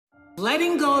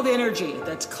Letting go of energy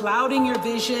that's clouding your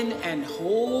vision and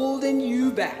holding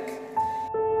you back.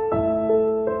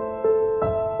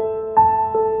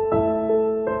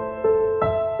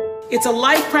 It's a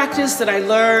life practice that I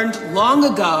learned long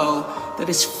ago that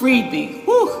has freed me,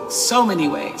 so many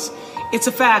ways. It's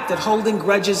a fact that holding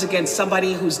grudges against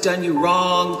somebody who's done you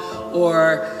wrong,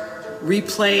 or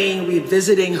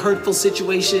revisiting hurtful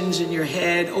situations in your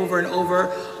head over and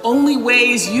over, only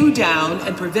weighs you down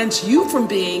and prevents you from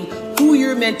being who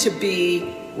you're meant to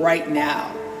be right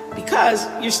now. Because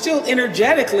you're still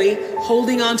energetically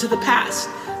holding on to the past.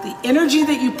 The energy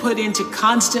that you put into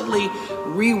constantly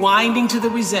rewinding to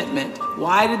the resentment.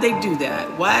 Why did they do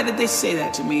that? Why did they say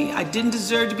that to me? I didn't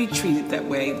deserve to be treated that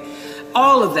way.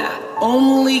 All of that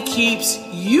only keeps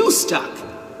you stuck.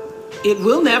 It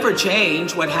will never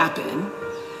change what happened.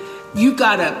 You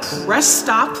gotta press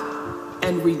stop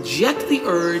and reject the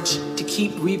urge to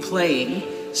keep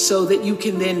replaying so that you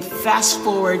can then fast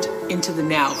forward into the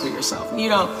now for yourself. You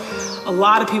know, a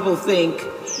lot of people think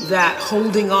that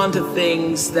holding on to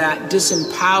things that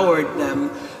disempowered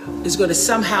them is going to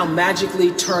somehow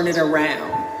magically turn it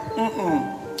around.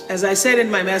 As I said in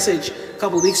my message a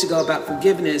couple of weeks ago about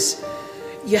forgiveness,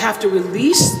 you have to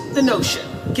release the notion,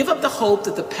 give up the hope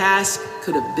that the past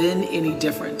could have been any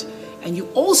different. And you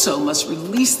also must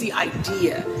release the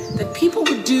idea that people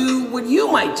would do what you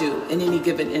might do in any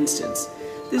given instance.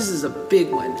 This is a big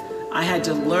one. I had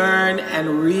to learn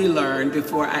and relearn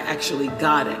before I actually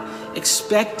got it.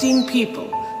 Expecting people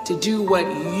to do what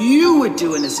you would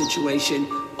do in a situation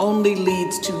only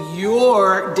leads to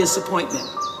your disappointment,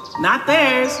 not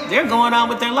theirs. They're going on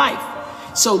with their life.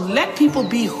 So let people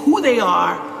be who they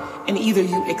are, and either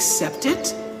you accept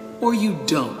it or you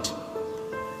don't.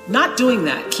 Not doing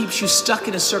that keeps you stuck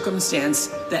in a circumstance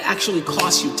that actually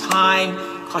costs you time,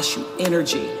 costs you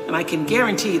energy. And I can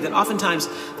guarantee that oftentimes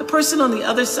the person on the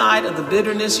other side of the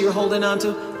bitterness you're holding on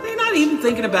to, they're not even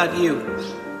thinking about you.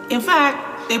 In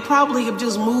fact, they probably have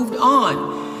just moved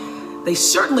on. They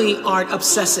certainly aren't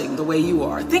obsessing the way you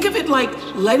are. Think of it like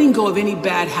letting go of any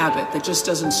bad habit that just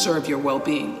doesn't serve your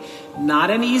well-being. Not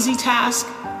an easy task.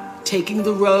 Taking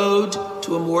the road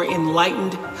to a more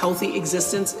enlightened, healthy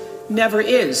existence never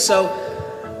is.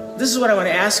 So this is what I want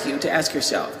to ask you to ask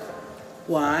yourself.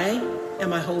 Why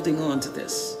am I holding on to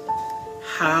this?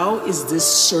 How is this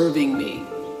serving me?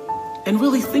 And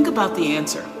really think about the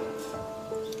answer.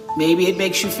 Maybe it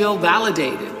makes you feel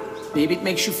validated. Maybe it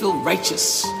makes you feel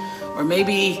righteous. Or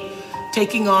maybe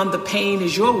taking on the pain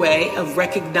is your way of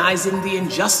recognizing the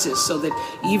injustice so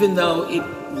that even though it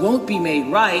won't be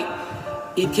made right,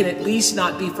 it can at least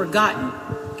not be forgotten.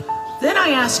 Then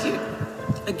I ask you,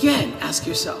 again, ask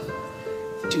yourself,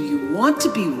 do you want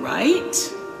to be right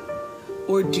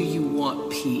or do you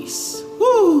want peace?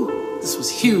 Woo! This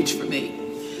was huge for me.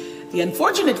 The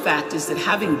unfortunate fact is that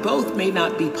having both may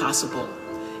not be possible.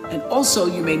 And also,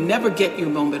 you may never get your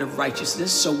moment of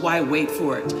righteousness, so why wait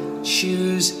for it?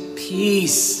 Choose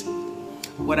peace.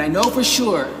 What I know for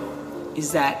sure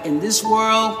is that in this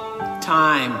world,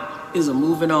 time is a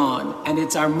moving on, and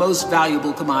it's our most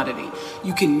valuable commodity.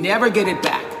 You can never get it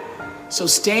back. So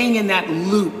staying in that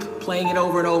loop, playing it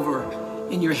over and over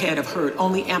in your head of hurt,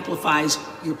 only amplifies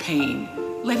your pain.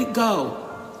 Let it go.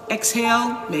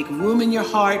 Exhale, make room in your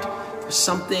heart for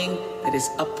something that is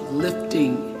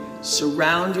uplifting.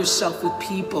 Surround yourself with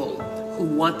people who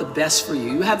want the best for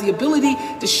you. You have the ability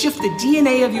to shift the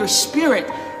DNA of your spirit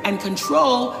and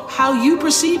control how you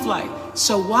perceive life.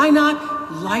 So why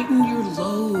not lighten your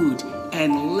load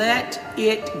and let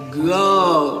it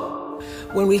go?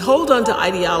 When we hold on to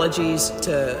ideologies,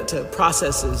 to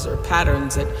processes or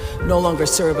patterns that no longer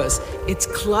serve us, it's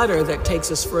clutter that takes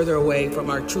us further away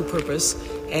from our true purpose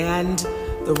and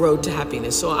the road to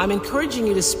happiness. So I'm encouraging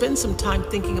you to spend some time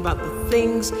thinking about the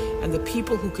things and the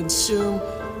people who consume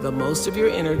the most of your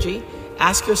energy.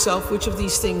 Ask yourself which of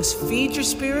these things feed your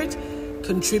spirit,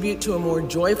 contribute to a more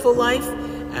joyful life,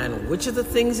 and which of the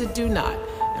things that do not.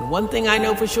 And one thing I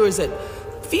know for sure is that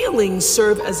feelings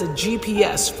serve as a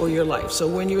GPS for your life. So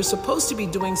when you're supposed to be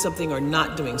doing something or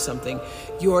not doing something,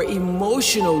 your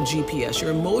emotional GPS, your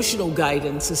emotional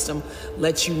guidance system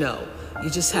lets you know. You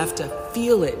just have to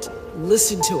feel it,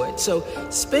 listen to it. So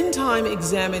spend time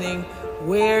examining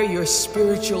where your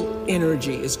spiritual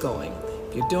energy is going.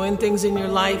 If you're doing things in your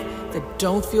life that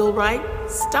don't feel right,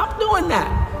 stop doing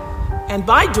that. And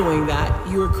by doing that,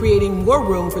 you are creating more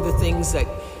room for the things that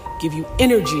give you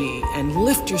energy and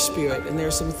lift your spirit. And there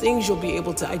are some things you'll be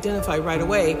able to identify right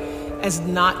away as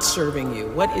not serving you.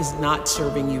 What is not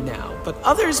serving you now? But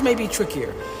others may be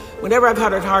trickier. whenever I've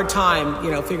had a hard time,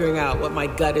 figuring out what my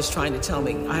gut is trying to tell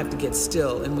me, I have to get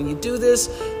still. And when you do this,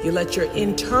 you let your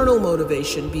internal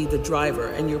motivation be the driver,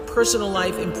 and your personal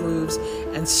life improves,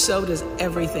 and so does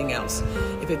everything else.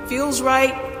 If it feels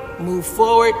right, move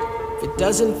forward. If it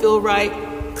doesn't feel right,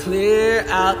 clear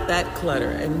out that clutter.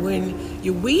 And when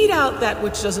you weed out that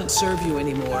which doesn't serve you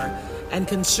anymore and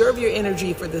conserve your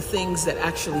energy for the things that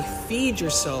actually feed your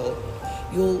soul,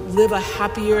 you'll live a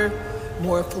happier,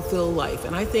 more fulfilled life.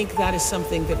 And I think that is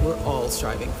something that we're all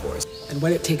striving for, and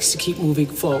what it takes to keep moving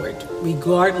forward,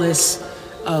 regardless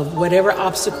of whatever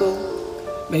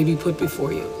obstacle may be put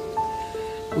before you.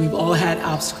 We've all had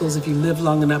obstacles. If you live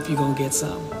long enough, you're going to get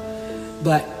some.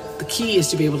 But the key is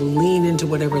to be able to lean into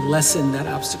whatever lesson that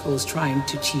obstacle is trying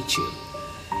to teach you.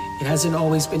 It hasn't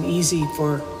always been easy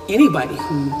for anybody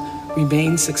who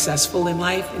remains successful in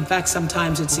life. In fact,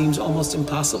 sometimes it seems almost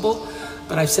impossible.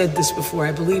 But I've said this before,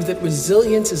 I believe that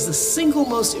resilience is the single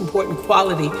most important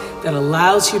quality that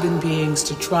allows human beings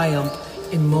to triumph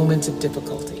in moments of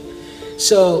difficulty.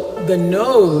 So the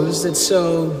no's that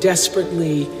so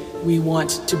desperately we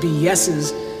want to be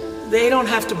yeses, they don't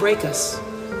have to break us.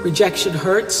 Rejection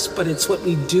hurts, but it's what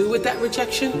we do with that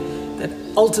rejection that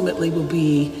ultimately will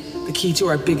be the key to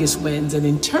our biggest wins, and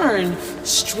in turn,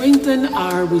 strengthen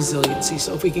our resiliency.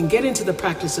 So if we can get into the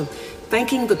practice of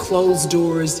thanking the closed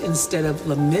doors instead of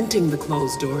lamenting the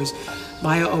closed doors,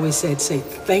 Maya always said, say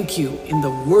thank you in the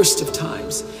worst of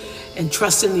times, and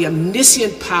trust in the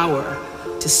omniscient power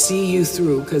to see you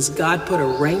through, because God put a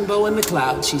rainbow in the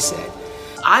clouds, she said.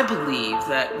 I believe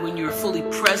that when you're fully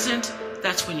present,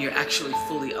 that's when you're actually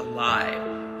fully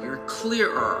alive. You're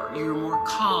clearer, you're more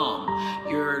calm,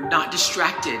 you're not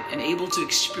distracted, and able to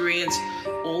experience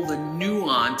all the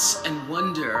nuance and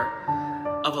wonder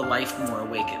of a life more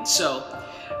awakened. So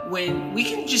when we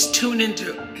can just tune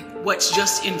into what's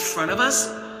just in front of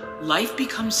us, life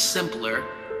becomes simpler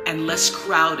and less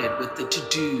crowded with the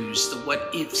to-dos, the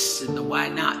what-ifs, and the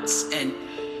why-nots. And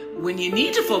when you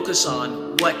need to focus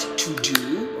on what to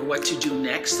do or what to do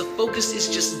next, the focus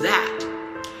is just that.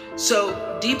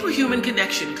 So deeper human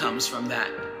connection comes from that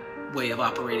way of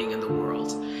operating in the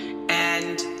world.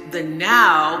 And the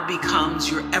now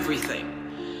becomes your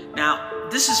everything. Now,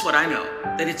 this is what I know,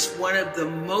 that it's one of the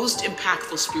most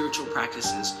impactful spiritual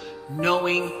practices,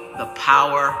 knowing the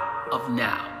power of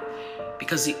now.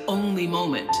 Because the only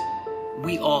moment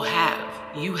we all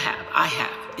have, you have, I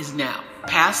have, is now.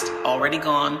 Past, already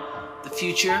gone. The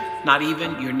future, not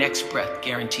even your next breath,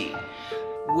 guaranteed.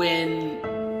 When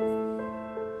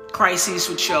crises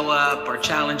would show up, or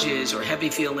challenges or heavy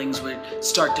feelings would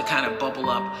start to kind of bubble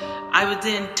up, I would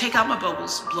then take out my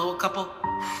bubbles, blow a couple,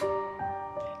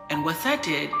 and what that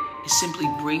did is simply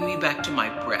bring me back to my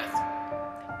breath.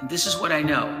 And this is what I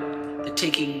know, that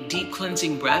taking deep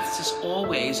cleansing breaths is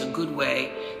always a good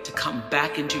way to come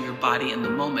back into your body in the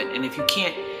moment. And if you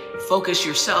can't focus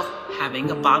yourself, having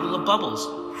a bottle of bubbles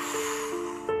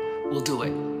will do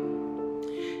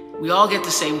it. We all get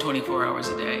the same 24 hours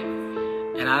a day.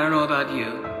 And I don't know about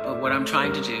you, but what I'm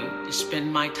trying to do is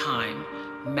spend my time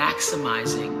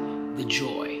maximizing the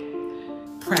joy.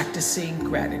 Practicing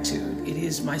gratitude. It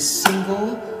is my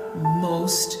single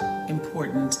most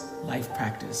important life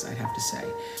practice, I'd have to say.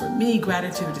 For me,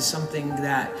 gratitude is something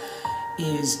that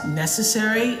is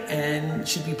necessary and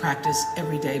should be practiced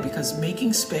every day, because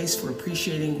making space for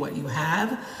appreciating what you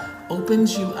have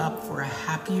opens you up for a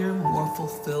happier, more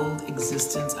fulfilled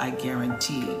existence, I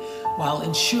guarantee, while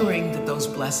ensuring that those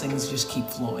blessings just keep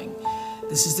flowing.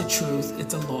 This is the truth,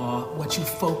 it's a law. What you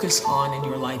focus on in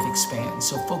your life expands.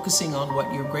 So focusing on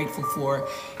what you're grateful for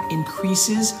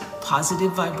increases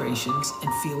positive vibrations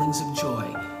and feelings of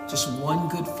joy. Just one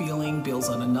good feeling builds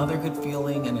on another good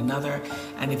feeling and another.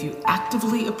 And if you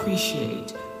actively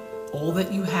appreciate all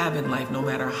that you have in life, no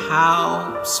matter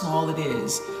how small it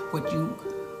is, what you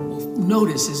will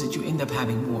notice is that you end up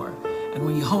having more. And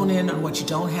when you hone in on what you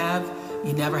don't have,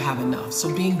 you never have enough.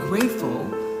 So being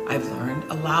grateful, I've learned,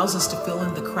 allows us to fill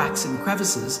in the cracks and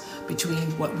crevices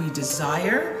between what we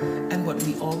desire and what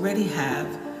we already have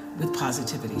with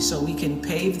positivity. So we can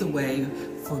pave the way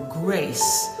for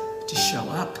grace to show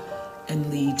up and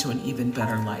lead to an even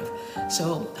better life.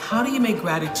 So how do you make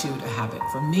gratitude a habit?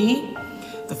 For me,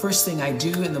 the first thing I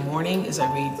do in the morning is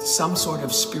I read some sort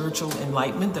of spiritual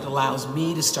enlightenment that allows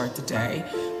me to start the day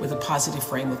with a positive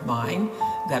frame of mind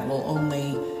that will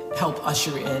only help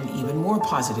usher in even more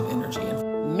positive energy.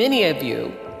 And many of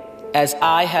you, as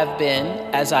I have been,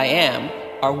 as I am,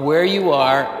 are where you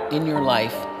are in your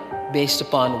life based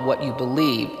upon what you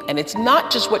believe. And it's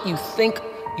not just what you think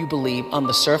you believe on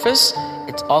the surface,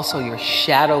 it's also your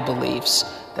shadow beliefs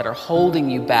that are holding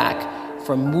you back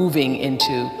from moving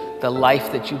into the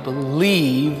life that you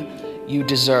believe you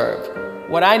deserve.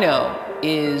 What I know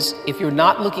is if you're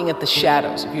not looking at the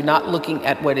shadows, if you're not looking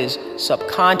at what is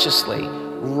subconsciously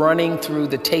running through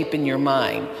the tape in your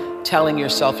mind, telling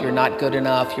yourself you're not good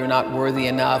enough, you're not worthy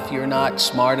enough, you're not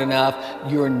smart enough,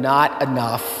 you're not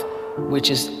enough, which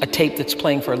is a tape that's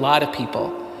playing for a lot of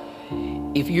people.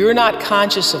 If you're not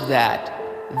conscious of that,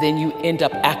 then you end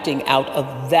up acting out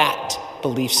of that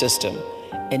belief system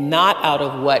and not out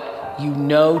of what you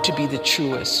know to be the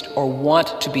truest or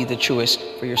want to be the truest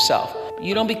for yourself.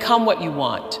 You don't become what you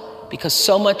want, because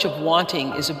so much of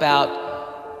wanting is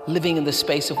about living in the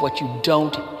space of what you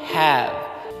don't have.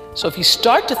 So if you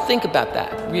start to think about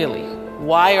that, really,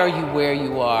 why are you where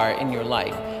you are in your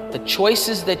life? The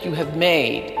choices that you have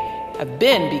made have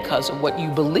been because of what you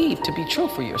believe to be true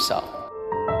for yourself.